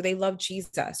do they love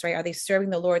Jesus, right? Are they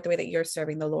serving the Lord the way that you're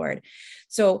serving the Lord?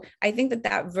 So I think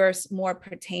that verse more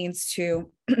pertains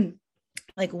to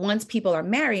like, once people are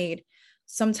married,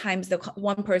 sometimes the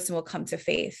one person will come to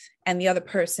faith and the other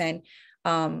person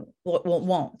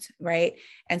won't, right?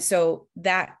 And so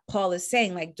that Paul is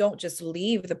saying, like, don't just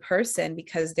leave the person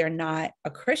because they're not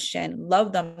a Christian.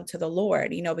 Love them to the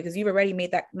Lord, because you've already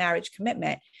made that marriage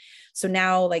commitment. So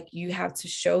now, like, you have to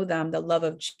show them the love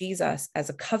of Jesus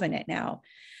as a covenant now.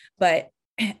 But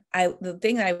the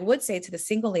thing that I would say to the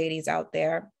single ladies out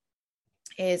there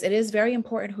is, it is very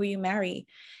important who you marry.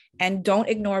 And don't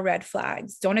ignore red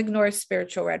flags. Don't ignore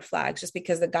spiritual red flags just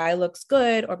because the guy looks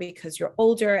good or because you're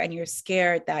older and you're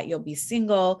scared that you'll be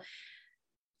single.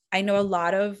 I know a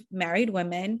lot of married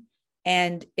women,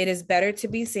 and it is better to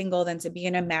be single than to be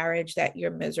in a marriage that you're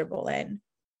miserable in,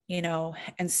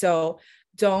 and so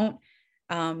don't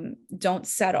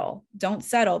settle. Don't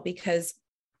settle because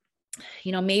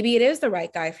maybe it is the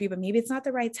right guy for you, but maybe it's not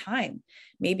the right time.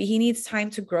 Maybe he needs time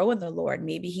to grow in the Lord.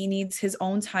 Maybe he needs his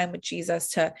own time with Jesus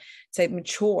to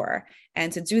mature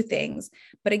and to do things.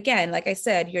 But again, like I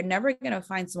said, you're never going to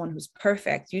find someone who's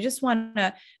perfect. You just want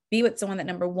to be with someone that,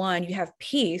 number one, you have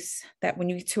peace, that when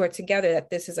you two are together, that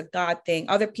this is a God thing.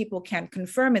 Other people can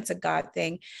confirm it's a God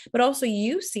thing, but also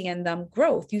you see in them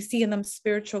growth. You see in them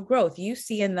spiritual growth. You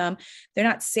see in them, they're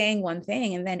not saying one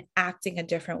thing and then acting a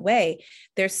different way.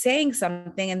 They're saying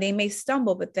something and they may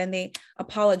stumble, but then they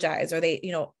apologize, or they,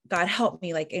 God help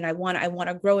me, like, and I want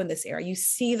to grow in this area. You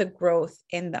see the growth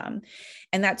in them.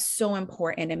 And that's so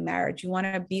important in marriage. You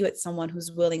want to be with someone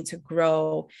who's willing to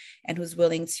grow and who's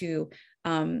willing to,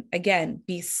 again,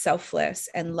 be selfless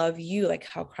and love you like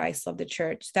how Christ loved the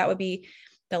church. That would be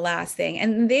the last thing.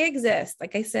 And they exist.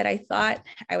 Like I said, I thought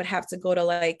I would have to go to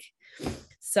like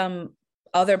some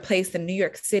other place than New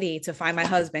York City to find my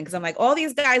husband. Cause I'm like, all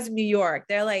these guys in New York,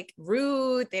 they're like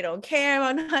rude. They don't care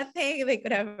about nothing. They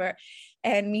could ever.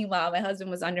 And meanwhile, my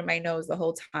husband was under my nose the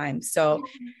whole time. So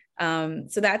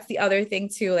that's the other thing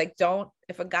too. Like,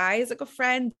 if a guy is like a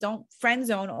friend, don't friend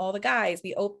zone all the guys.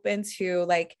 Be open to,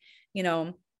 like,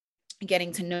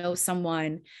 getting to know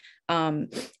someone.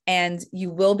 And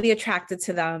you will be attracted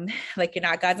to them. Like,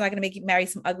 God's not going to make you marry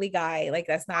some ugly guy. Like,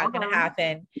 that's not going to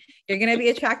happen. You're going to be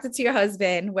attracted to your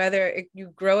husband, whether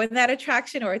you grow in that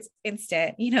attraction or it's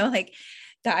instant, like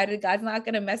God's not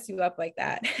going to mess you up like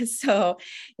that. So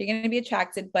you're going to be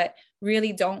attracted, but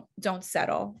really don't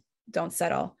settle. Don't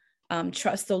settle.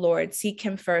 Trust the Lord, seek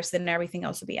him first, and everything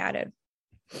else will be added.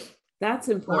 That's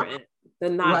important. The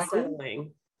not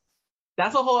settling.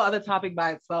 That's a whole other topic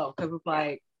by itself. Cause it's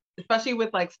like, especially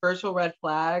with like spiritual red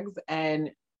flags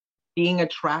and being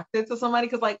attracted to somebody.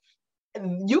 Cause like,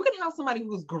 you can have somebody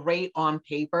who's great on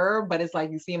paper, but it's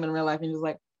like, you see him in real life and you're just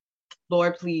like,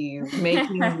 Lord, please make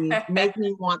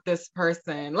me want this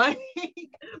person. Like,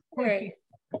 right.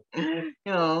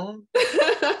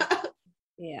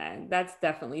 Yeah, that's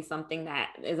definitely something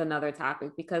that is another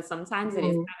topic, because sometimes it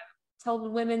is kind of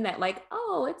told women that, like,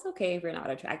 oh, it's okay if you're not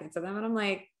attracted to them. And I'm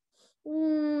like,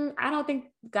 I don't think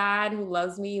God, who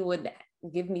loves me, would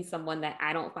give me someone that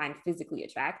I don't find physically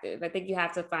attractive. I think you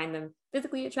have to find them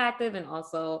physically attractive and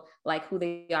also like who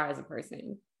they are as a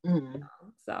person.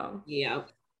 So yeah.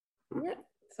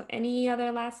 So any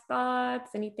other last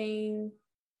thoughts? Anything?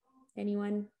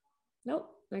 Anyone? Nope.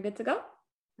 We're good to go.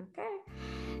 Okay.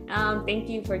 Thank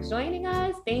you for joining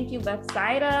us. Thank you,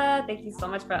 Bethsaida. Thank you so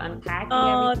much for unpacking.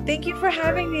 Everything. Thank you for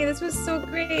having me. This was so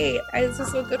great. This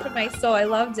was so good for my soul. I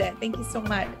loved it. Thank you so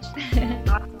much.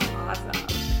 Awesome.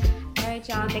 All right,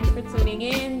 y'all. Thanks for tuning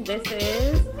in. This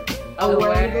is A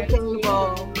Word at the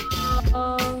Table.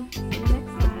 Oh.